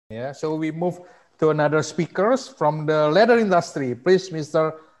Yeah, so we move to another speakers from the leather industry. Please,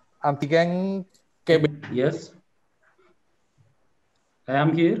 Mr. Antigegn. Yes, I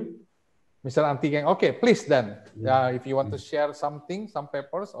am here. Mr. Antigegn. Okay, please then, if you want to share something, some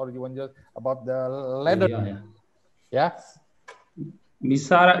papers, or you want just about the leather. Yeah. Miss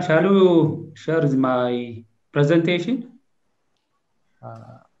Sarah, shall you share my presentation?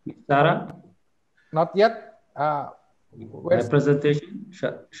 Miss Sarah? Not yet. My presentation.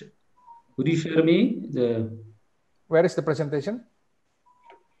 Would you share me the? Where is the presentation?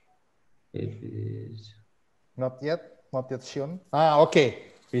 It is not yet. Not yet shown. Okay.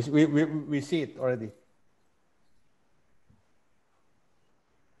 We see it already.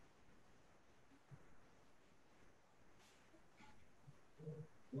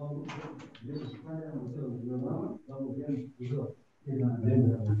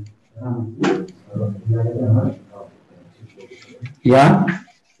 Yeah.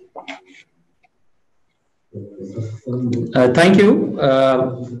 Thank you.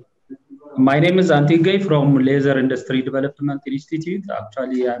 My name is Antigegn from Laser Industry Development Institute.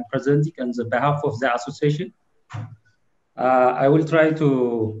 Actually, I'm presenting on the behalf of the association. I will try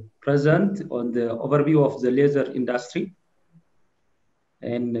to present on the overview of the laser industry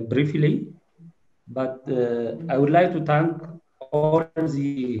and briefly, but I would like to thank all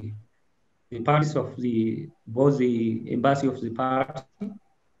the parties of both the embassy of the party in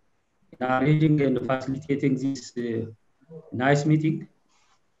arranging and facilitating this nice meeting.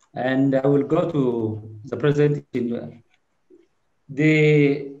 And I will go to the presentation.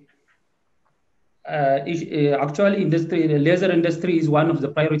 Actually, the laser industry is one of the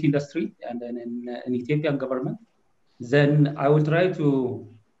priority industry and in Ethiopian government. Then I will try to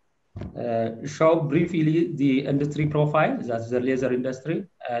show briefly the industry profile, that's the laser industry,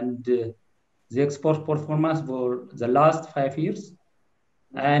 and the export performance for the last 5 years,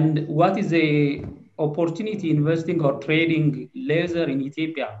 and what is the opportunity investing or trading laser in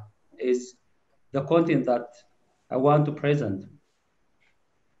Ethiopia is the content that I want to present.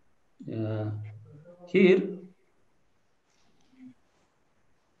 Here,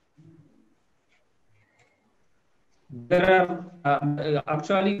 there are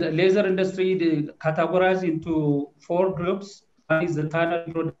actually the laser industry categorized into 4 groups. One is the tunnel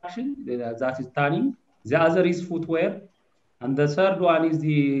production, that is tanning. The other is footwear, and the third one is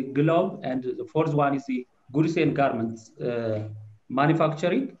the glove, and the fourth one is the goods and garments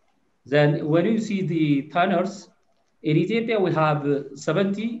manufacturing. Then when you see the tanners, in Ethiopia we have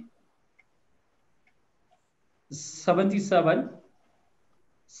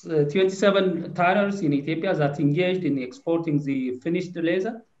 27 tanners in Ethiopia that engaged in exporting the finished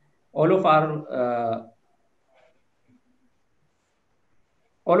laser. All of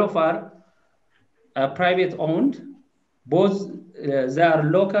our private owned, both they are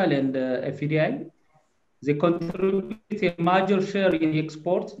local and FDI. They contribute a major share in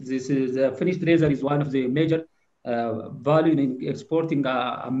export. This is the finished laser is one of the major value in exporting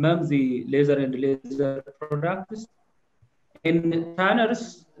among the laser and laser products. In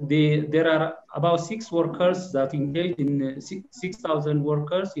tanners, there are about 6 workers that engage in 6,000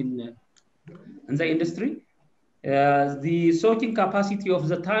 workers in the industry. The sorting capacity of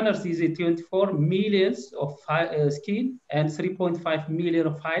the tanners is 24 million of skin and 3.5 million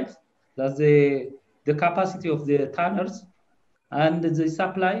of hides. That's the capacity of the tanners. And the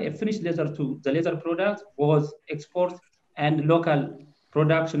supply of finished laser to the laser product was export and local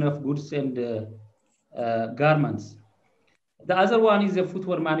production of goods and garments. The other one is the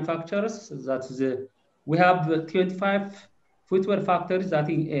footwear manufacturers. That is, we have 25 footwear factories that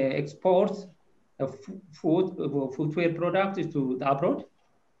export footwear products to the abroad.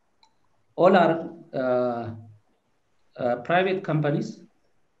 All are private companies.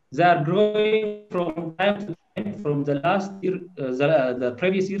 They are growing from time to time, from the last year, the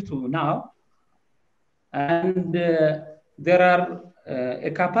previous year to now. And there are a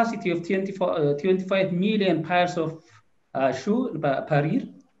capacity of 25 million pairs of shoe per year.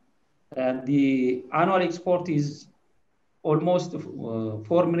 And the annual export is almost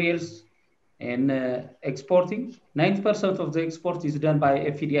 4 million in exporting. 90% of the export is done by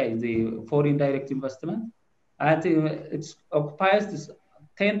FDI, the foreign direct investment. And it occupies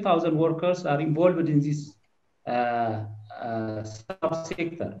 10,000 workers are involved in this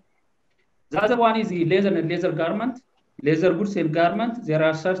subsector. The other one is the laser and laser garment, laser goods and garment. There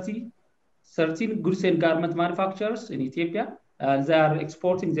are 13 goods and garment manufacturers in Ethiopia, and they are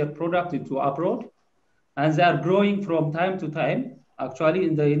exporting their product into abroad, and they are growing from time to time. Actually,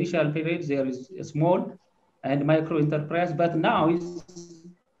 in the initial period, there is a small and micro enterprise, but now it's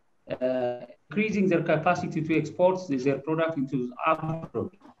increasing their capacity to export their product into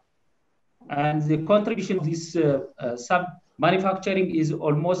abroad. And the contribution of this sub-manufacturing is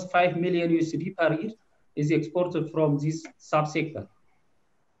almost 5 million USD per year is exported from this subsector.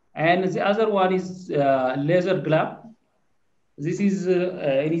 And the other one is laser glove. This is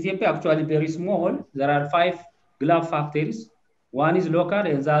in Ethiopia actually very small. There are 5 glove factories. One is local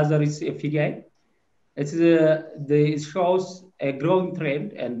and the other is FDI. It shows a growing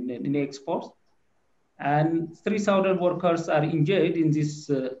trend in exports. And 3,000 workers are engaged in this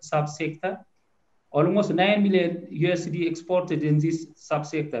subsector. Almost 9 million USD exported in this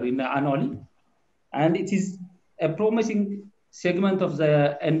subsector annually. And it is a promising segment of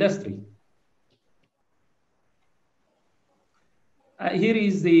the industry. Here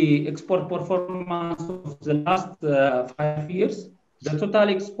is the export performance of the last 5 years. The total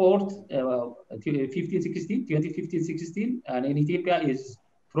export 2015-16, and in Ethiopia is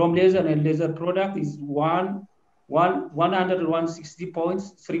from laser and laser product is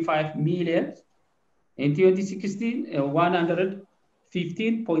 160.35 million. In 2016,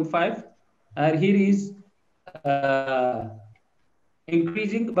 115.5. And here is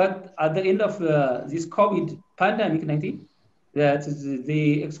increasing, but at the end of this COVID pandemic 19, that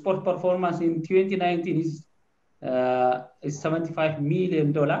the export performance in 2019 is $75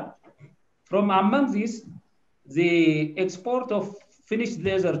 million. From among this, the export of finished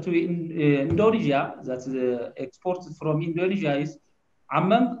laser to Indonesia, that's the export from Indonesia, is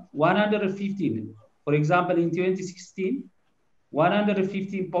among 115. For example, in 2016,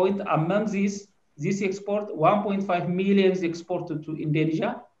 115 point among this export, 1.5 million is exported to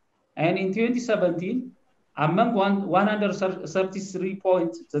Indonesia. And in 2017, among 133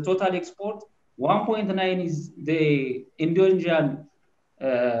 points, the total export, 1.9 is the Indonesian,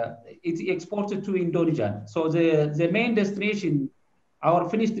 it's exported to Indonesia. So the main destination, our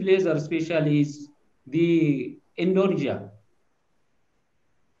finished laser especially, is the Indonesia.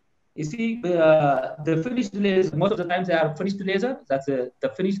 You see, the finished laser, most of the times they are finished laser. That's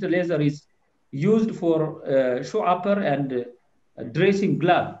the finished laser is used for show upper and dressing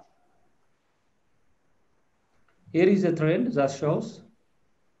glove. Here is a trend that shows.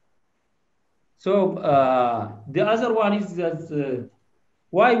 So the other one is that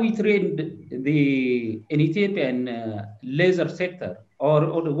why we trade in Ethiopia in laser sector,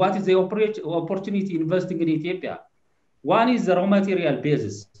 or what is the opportunity investing in Ethiopia? One is the raw material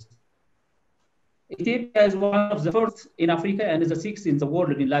basis. Ethiopia is one of the first in Africa and is the 6th in the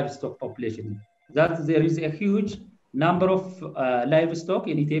world in livestock population. That there is a huge number of livestock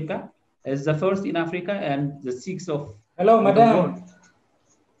in Ethiopia. As the first in Africa and the 6th of Hello, madam.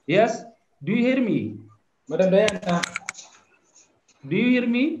 Yes, do you hear me? Madam Diana. Do you hear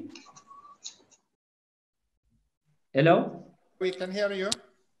me? Hello? We can hear you.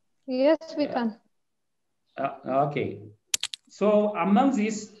 Yes, we can. Okay. So among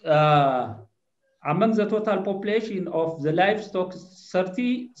this, among the total population of the livestock,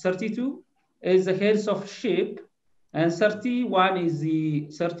 32 is the heads of sheep, and 31 is the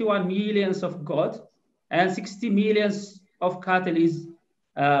 31 millions of goats, and 60 millions of cattle is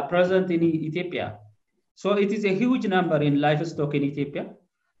present in Ethiopia. So it is a huge number in livestock in Ethiopia.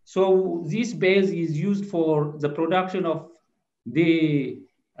 So this base is used for the production of the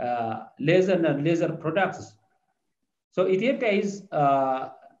laser and laser products. So Ethiopia is,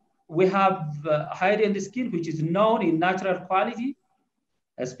 we have high-end skin, which is known in natural quality,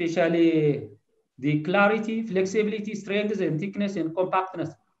 especially the clarity, flexibility, strength, and thickness, and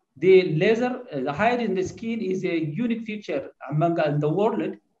compactness. The laser, the high-end skin is a unique feature among the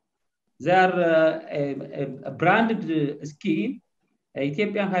world. They are a branded skin,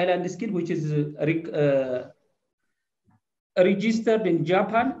 Ethiopian Highland skin, which is registered in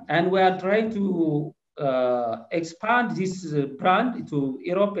Japan, and we are trying to expand this brand to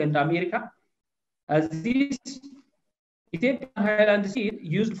Europe and America. As this Ethiopian Highland skin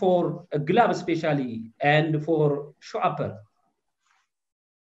used for a glove especially and for show upper.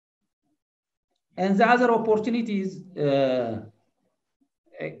 And the other opportunities,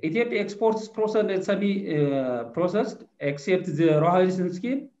 Ethiopia exports processed and semi-processed, except the raw hydrogen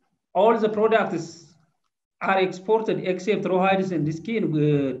skin. All the products are exported except raw hydrogen skin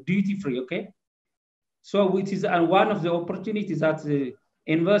duty-free, okay? So which is one of the opportunities that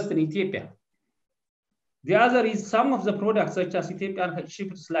invest in Ethiopia. The other is some of the products such as Ethiopian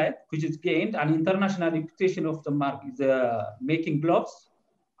sheep slide, which is gained an international reputation of the market, making gloves,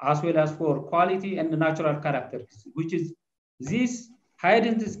 as well as for quality and natural characters, which is this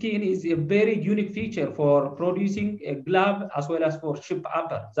high-density skin is a very unique feature for producing a glove as well as for sheep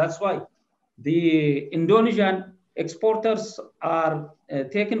upper. That's why the Indonesian exporters are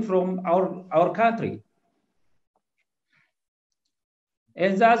taken from our country.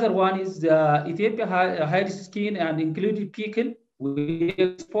 And the other one is Ethiopia hide skin and included pickle. We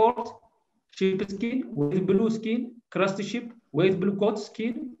export sheep skin with blue skin, crusty sheep with blue goat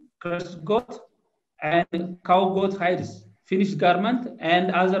skin, crusty goat, and cow goat hides, finished garment,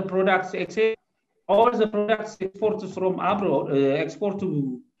 and other products except all the products exported from abroad, export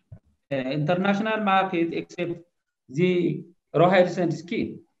to international market except the raw hides and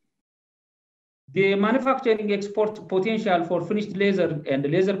skin. The manufacturing export potential for finished leather and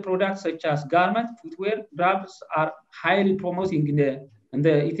leather products such as garment, footwear, gloves are highly promoting in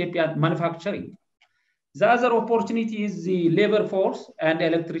the Ethiopian manufacturing. The other opportunity is the labor force and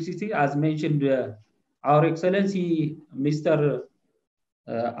electricity, as mentioned, our Excellency, Mr.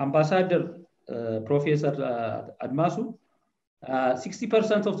 Ambassador Professor Admasu.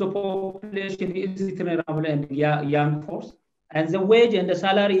 60% of the population is vulnerable and young force. And the wage and the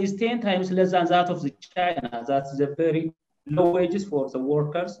salary is 10 times less than that of the China. That's the very low wages for the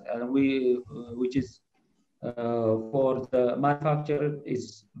workers, which is for the manufacturer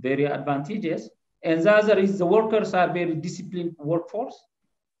is very advantageous. And the other is the workers are very disciplined workforce,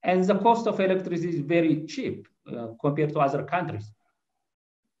 and the cost of electricity is very cheap compared to other countries.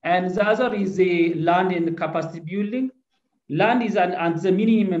 And the other is the land and capacity building. Land is at the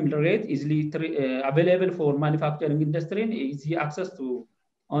minimum rate, easily available for manufacturing industry, easy access to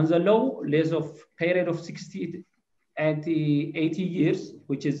on the low, less of period of 60 and 80 years,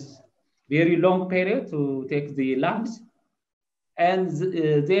 which is very long period to take the lands. And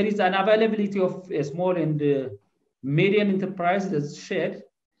there is an availability of small and medium enterprises shared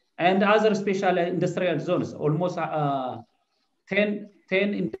and other special industrial zones. Almost 10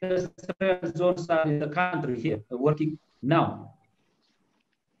 industrial zones are in the country here working now.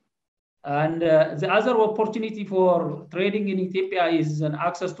 And the other opportunity for trading in Ethiopia is an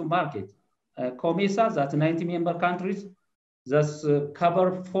access to market. COMESA, that's 90 member countries, that's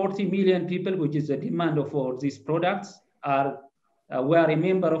cover 40 million people, which is the demand for these products. We are a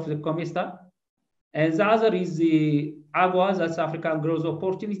member of the COMESA. And the other is the AGWA, that's African Growth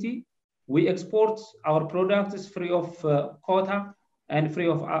Opportunity. We export our products free of quota and free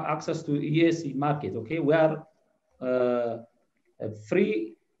of access to ESC market, okay? We are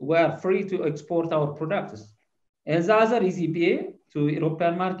free to export our products. And the other is EPA to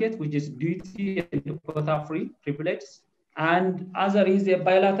European market, which is duty and quota free privilege. And other is the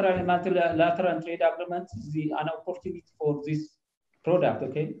bilateral and multilateral trade agreement, an opportunity for this product,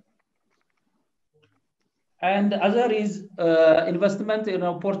 okay? And other is investment in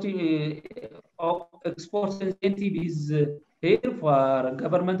opportunity of export incentive is here for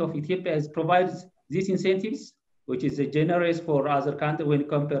government of Ethiopia provides these incentives, which is generous for other countries when you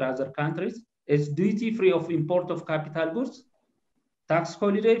compare other countries. It's duty free of import of capital goods, tax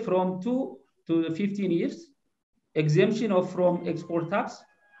holiday from 2 to 15 years, exemption from export tax,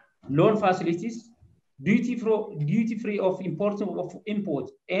 loan facilities, duty free of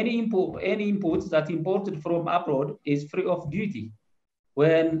import. Any import that imported from abroad is free of duty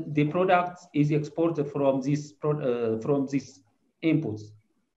when the product is exported from these inputs.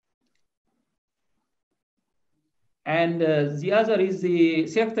 And the other is the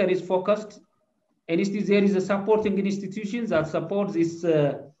sector is focused. And there is a supporting institutions that support this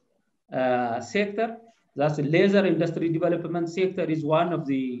sector. That's the laser industry development sector is one of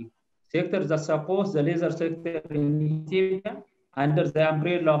the sectors that supports the laser sector in Ethiopia under the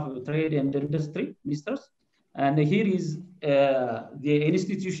umbrella of trade and industry ministers. And here is the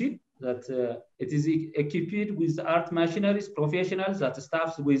institution that it is equipped with art machineries, professionals that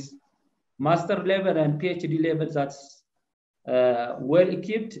staffs with master level and PhD level that's well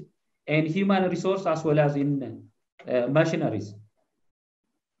equipped, and human resource as well as in machineries.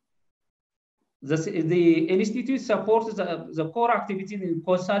 The institute supports the core activities in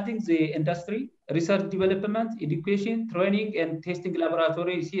consulting the industry, research development, education, training, and testing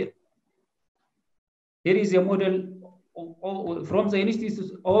laboratories here. Here is a model from the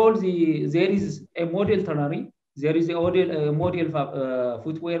institute. There is a model tannery, there is a model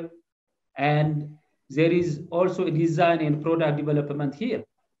footwear, and there is also a design and product development here.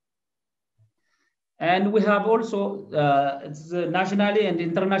 And we have also nationally and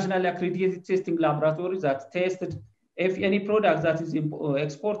internationally accredited testing laboratories that tested if any product that is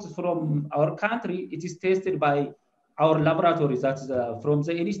exported from our country, it is tested by our laboratories, that's from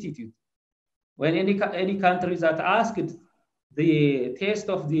the institute. When any country that asked the test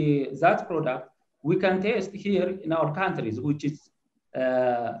of that product, we can test here in our countries, which is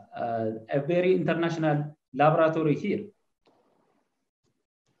a very international laboratory here.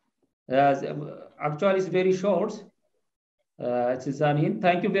 Actually, it's very short. It's Zanin.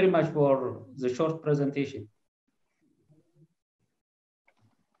 Thank you very much for the short presentation.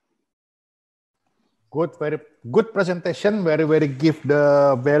 Good, very good presentation. Very give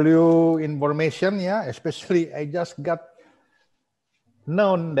the value information. Yeah, especially I just got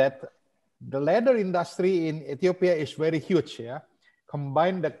known that the leather industry in Ethiopia is very huge. Yeah,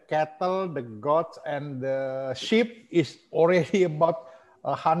 combine the cattle, the goats, and the sheep is already about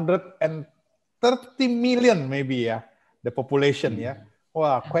 130 million, maybe. Yeah, the population. Yeah,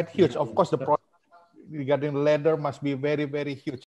 wow, quite huge. Of course, the product regarding leather must be very huge.